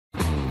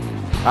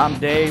I'm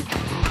Dave,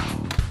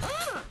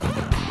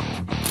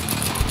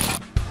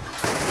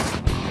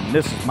 and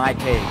this is my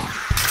cage.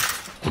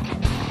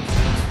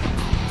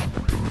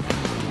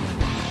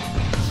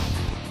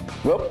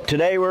 Well,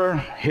 today we're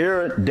here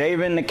at Dave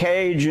in the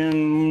Cage,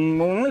 and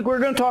we're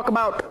going to talk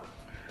about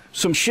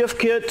some shift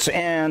kits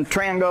and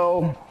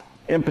TransGo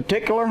in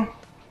particular.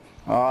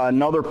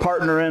 Another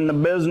partner in the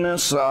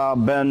business,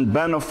 been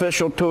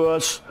beneficial to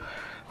us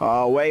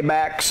way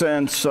back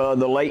since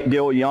the late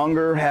Gil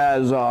Younger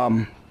has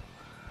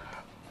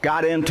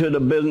got into the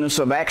business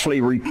of actually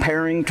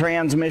repairing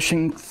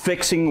transmission,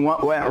 fixing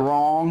what went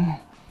wrong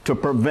to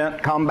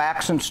prevent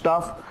comebacks and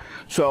stuff.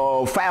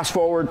 So fast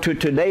forward to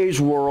today's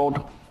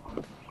world,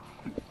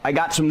 I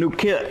got some new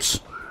kits.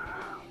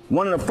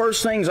 One of the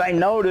first things I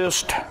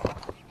noticed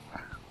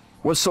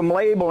was some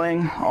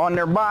labeling on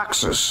their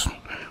boxes,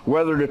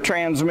 whether the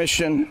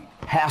transmission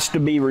has to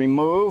be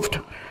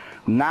removed,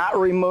 not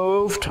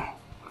removed,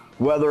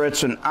 whether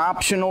it's an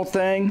optional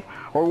thing,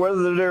 or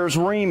whether there's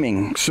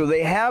reaming. So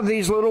they have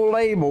these little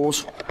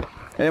labels,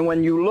 and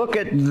when you look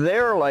at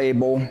their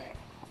label,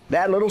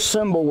 that little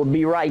symbol would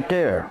be right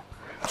there.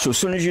 So as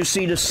soon as you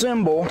see the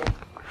symbol,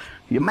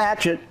 you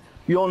match it,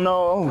 you'll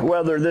know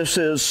whether this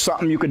is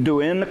something you could do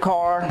in the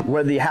car,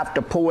 whether you have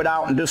to pull it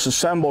out and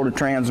disassemble the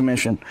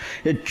transmission.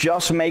 It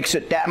just makes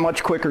it that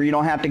much quicker. You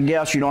don't have to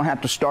guess. You don't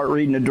have to start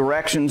reading the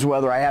directions,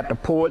 whether I have to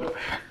pull it.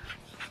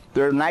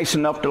 They're nice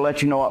enough to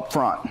let you know up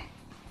front.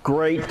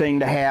 Great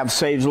thing to have,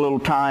 saves a little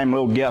time, a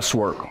little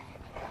guesswork.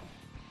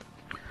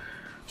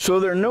 So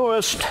their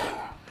newest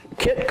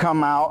kit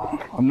come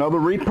out, another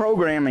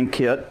reprogramming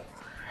kit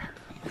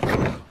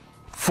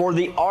for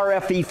the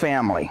RFE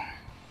family.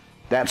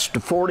 That's the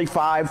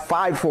 45,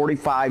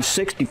 545,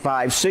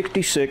 65,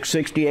 66,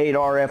 68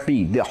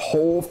 RFE, the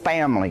whole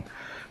family.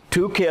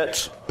 Two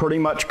kits pretty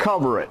much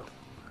cover it.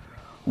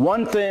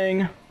 One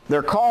thing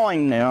they're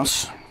calling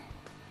this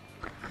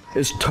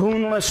is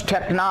Tuneless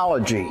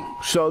technology.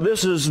 So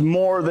this is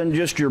more than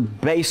just your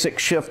basic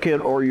shift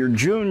kit or your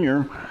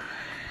junior.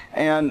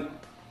 And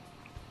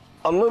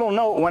a little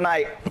note, when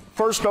I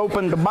first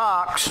opened the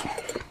box,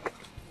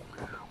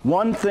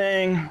 one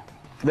thing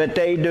that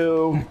they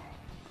do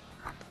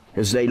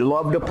is they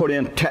love to put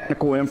in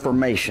technical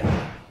information.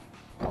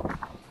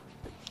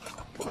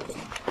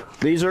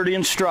 These are the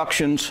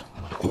instructions,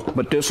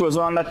 but this was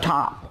on the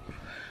top.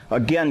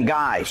 Again,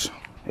 guys,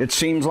 it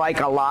seems like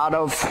a lot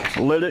of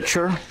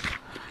literature.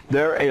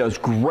 There is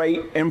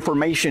great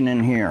information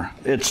in here.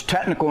 It's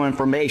technical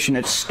information.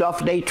 It's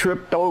stuff they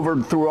tripped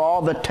over through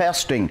all the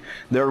testing.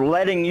 They're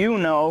letting you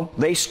know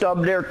they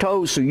stubbed their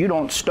toes so you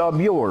don't stub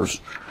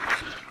yours.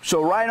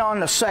 So right on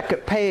the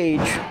second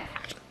page,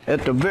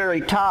 at the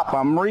very top,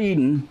 I'm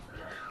reading,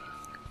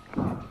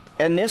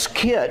 and this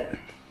kit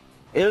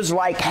is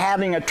like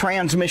having a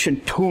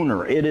transmission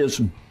tuner. It is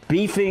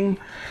beefing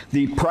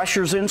the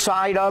pressures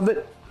inside of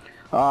it.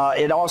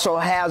 It also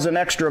has an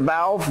extra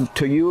valve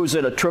to use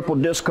at a triple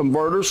disc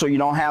converter so you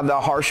don't have the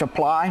harsh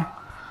apply.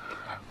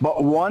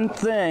 But one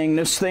thing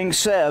this thing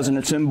says, and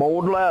it's in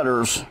bold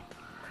letters,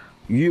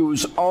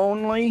 use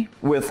only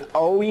with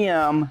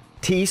OEM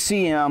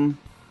TCM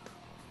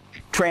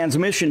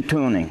transmission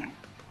tuning.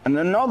 And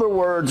in other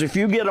words, if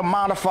you get a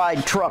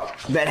modified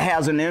truck that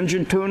has an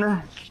engine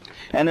tuner,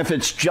 and if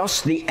it's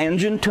just the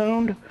engine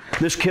tuned,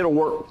 this kit will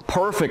work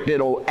perfect.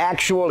 It'll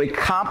actually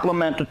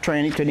complement the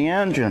training to the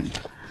engine.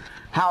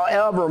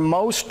 However,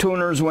 most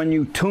tuners, when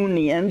you tune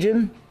the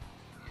engine,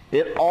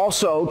 it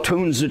also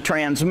tunes the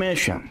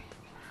transmission.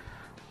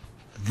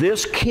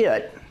 This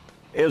kit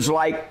is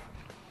like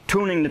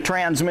tuning the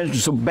transmission.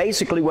 So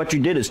basically what you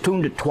did is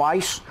tuned it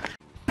twice.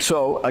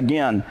 So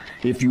again,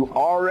 if you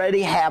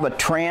already have a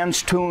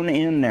trans tune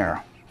in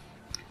there,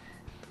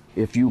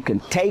 if you can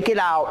take it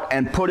out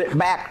and put it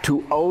back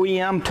to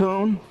OEM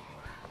tune,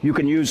 you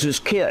can use this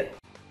kit.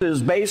 This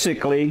is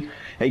basically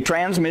a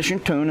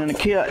transmission tune in a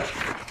kit.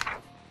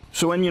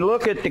 So when you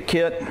look at the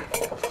kit,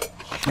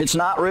 it's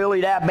not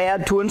really that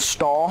bad to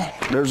install.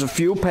 There's a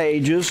few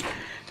pages.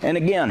 And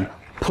again,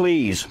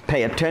 please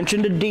pay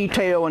attention to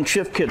detail in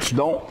shift kits.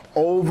 Don't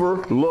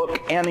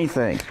overlook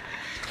anything.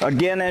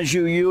 Again, as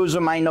you use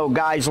them, I know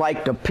guys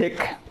like to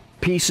pick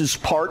pieces,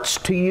 parts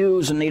to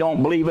use, and they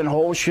don't believe in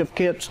whole shift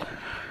kits.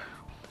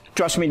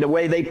 Trust me, the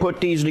way they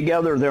put these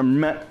together, they're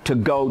meant to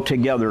go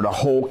together, the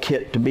whole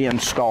kit to be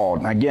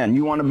installed. Again,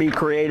 you want to be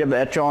creative,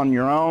 etch on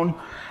your own.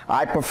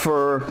 I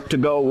prefer to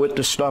go with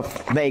the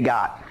stuff they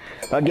got.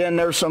 Again,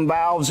 there's some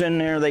valves in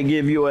there. They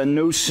give you a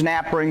new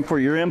snap ring for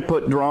your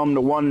input drum,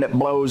 the one that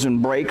blows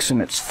and breaks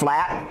and it's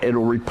flat.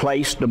 It'll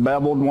replace the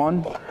beveled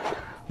one.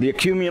 The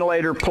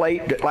accumulator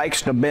plate that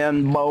likes to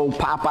bend, bow,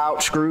 pop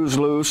out, screws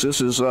loose.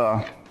 This is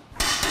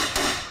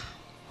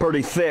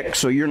pretty thick,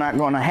 so you're not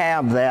going to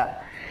have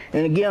that.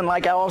 And again,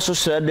 like I also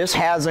said, this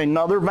has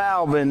another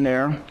valve in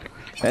there,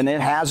 and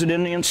it has it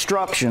in the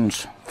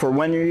instructions for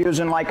when you're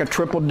using like a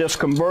triple disc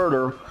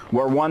converter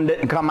where one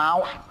didn't come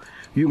out,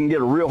 you can get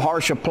a real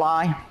harsh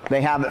apply.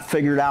 They have it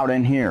figured out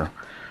in here.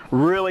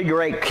 Really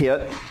great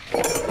kit.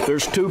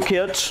 There's two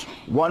kits,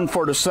 one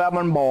for the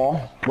 7 ball,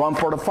 one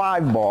for the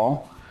 5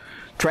 ball.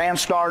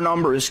 TransStar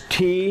number is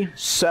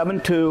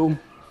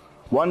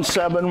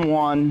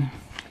T72171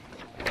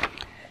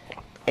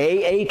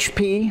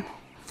 AHP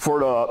for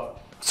the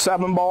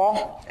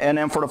 7-ball, and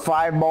then for the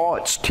 5-ball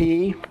it's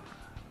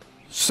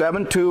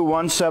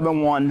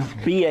T72171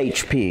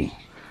 BHP.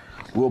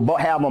 We'll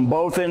have them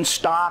both in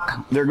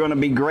stock. They're going to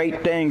be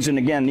great things, and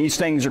again, these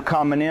things are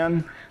coming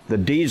in. The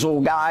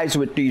diesel guys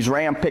with these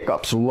Ram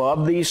pickups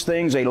love these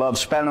things. They love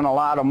spending a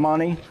lot of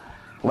money.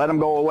 Let them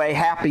go away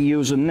happy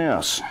using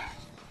this.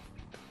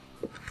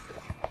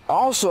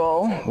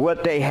 Also,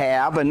 what they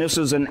have, and this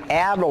is an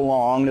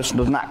add-along, this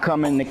does not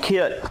come in the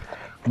kit,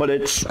 but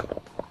it's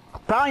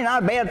probably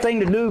not a bad thing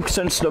to do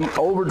since the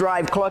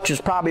overdrive clutch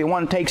is probably the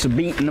one that takes a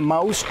beating the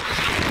most.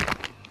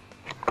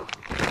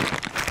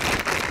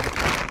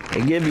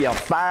 They give you a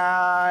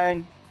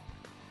fine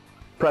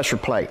pressure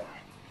plate.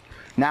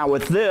 Now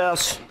with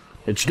this,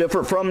 it's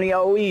different from the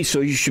OE, so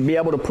you should be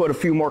able to put a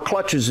few more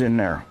clutches in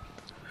there.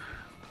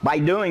 By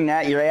doing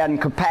that, you're adding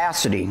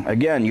capacity.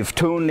 Again, you've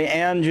tuned the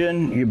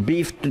engine, you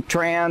beefed the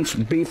trans,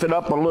 beef it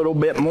up a little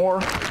bit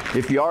more.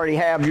 If you already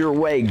have your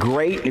way,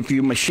 great. If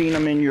you machine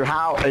them in your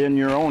house, in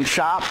your own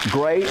shop,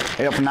 great.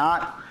 If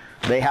not,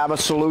 they have a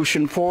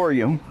solution for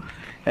you.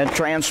 And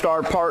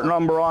TransStar part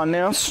number on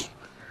this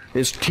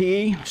is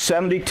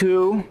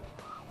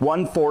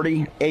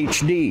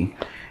T72140HD.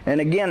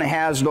 And again, it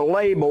has the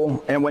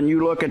label, and when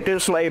you look at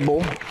this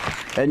label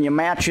and you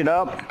match it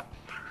up,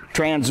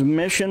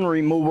 transmission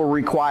removal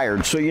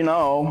required. So you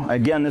know,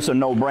 again, this is a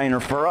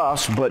no-brainer for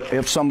us, but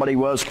if somebody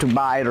was to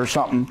buy it or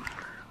something,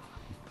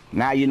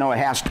 now you know it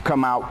has to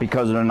come out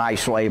because of the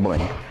nice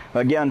labeling.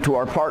 Again, to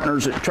our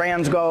partners at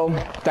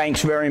TransGo,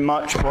 thanks very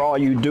much for all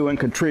you do and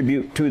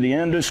contribute to the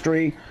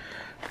industry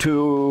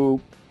to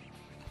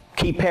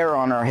keep hair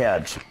on our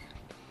heads.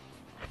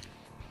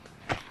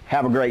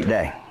 Have a great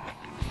day.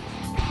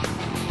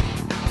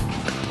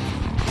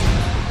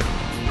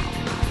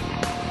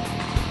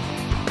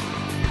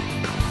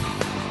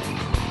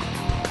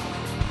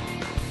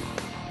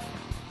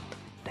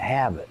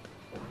 Have it.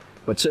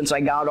 But since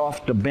I got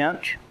off the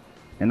bench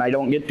and I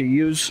don't get to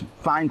use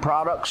fine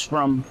products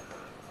from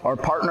our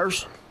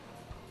partners,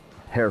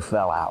 hair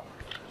fell out.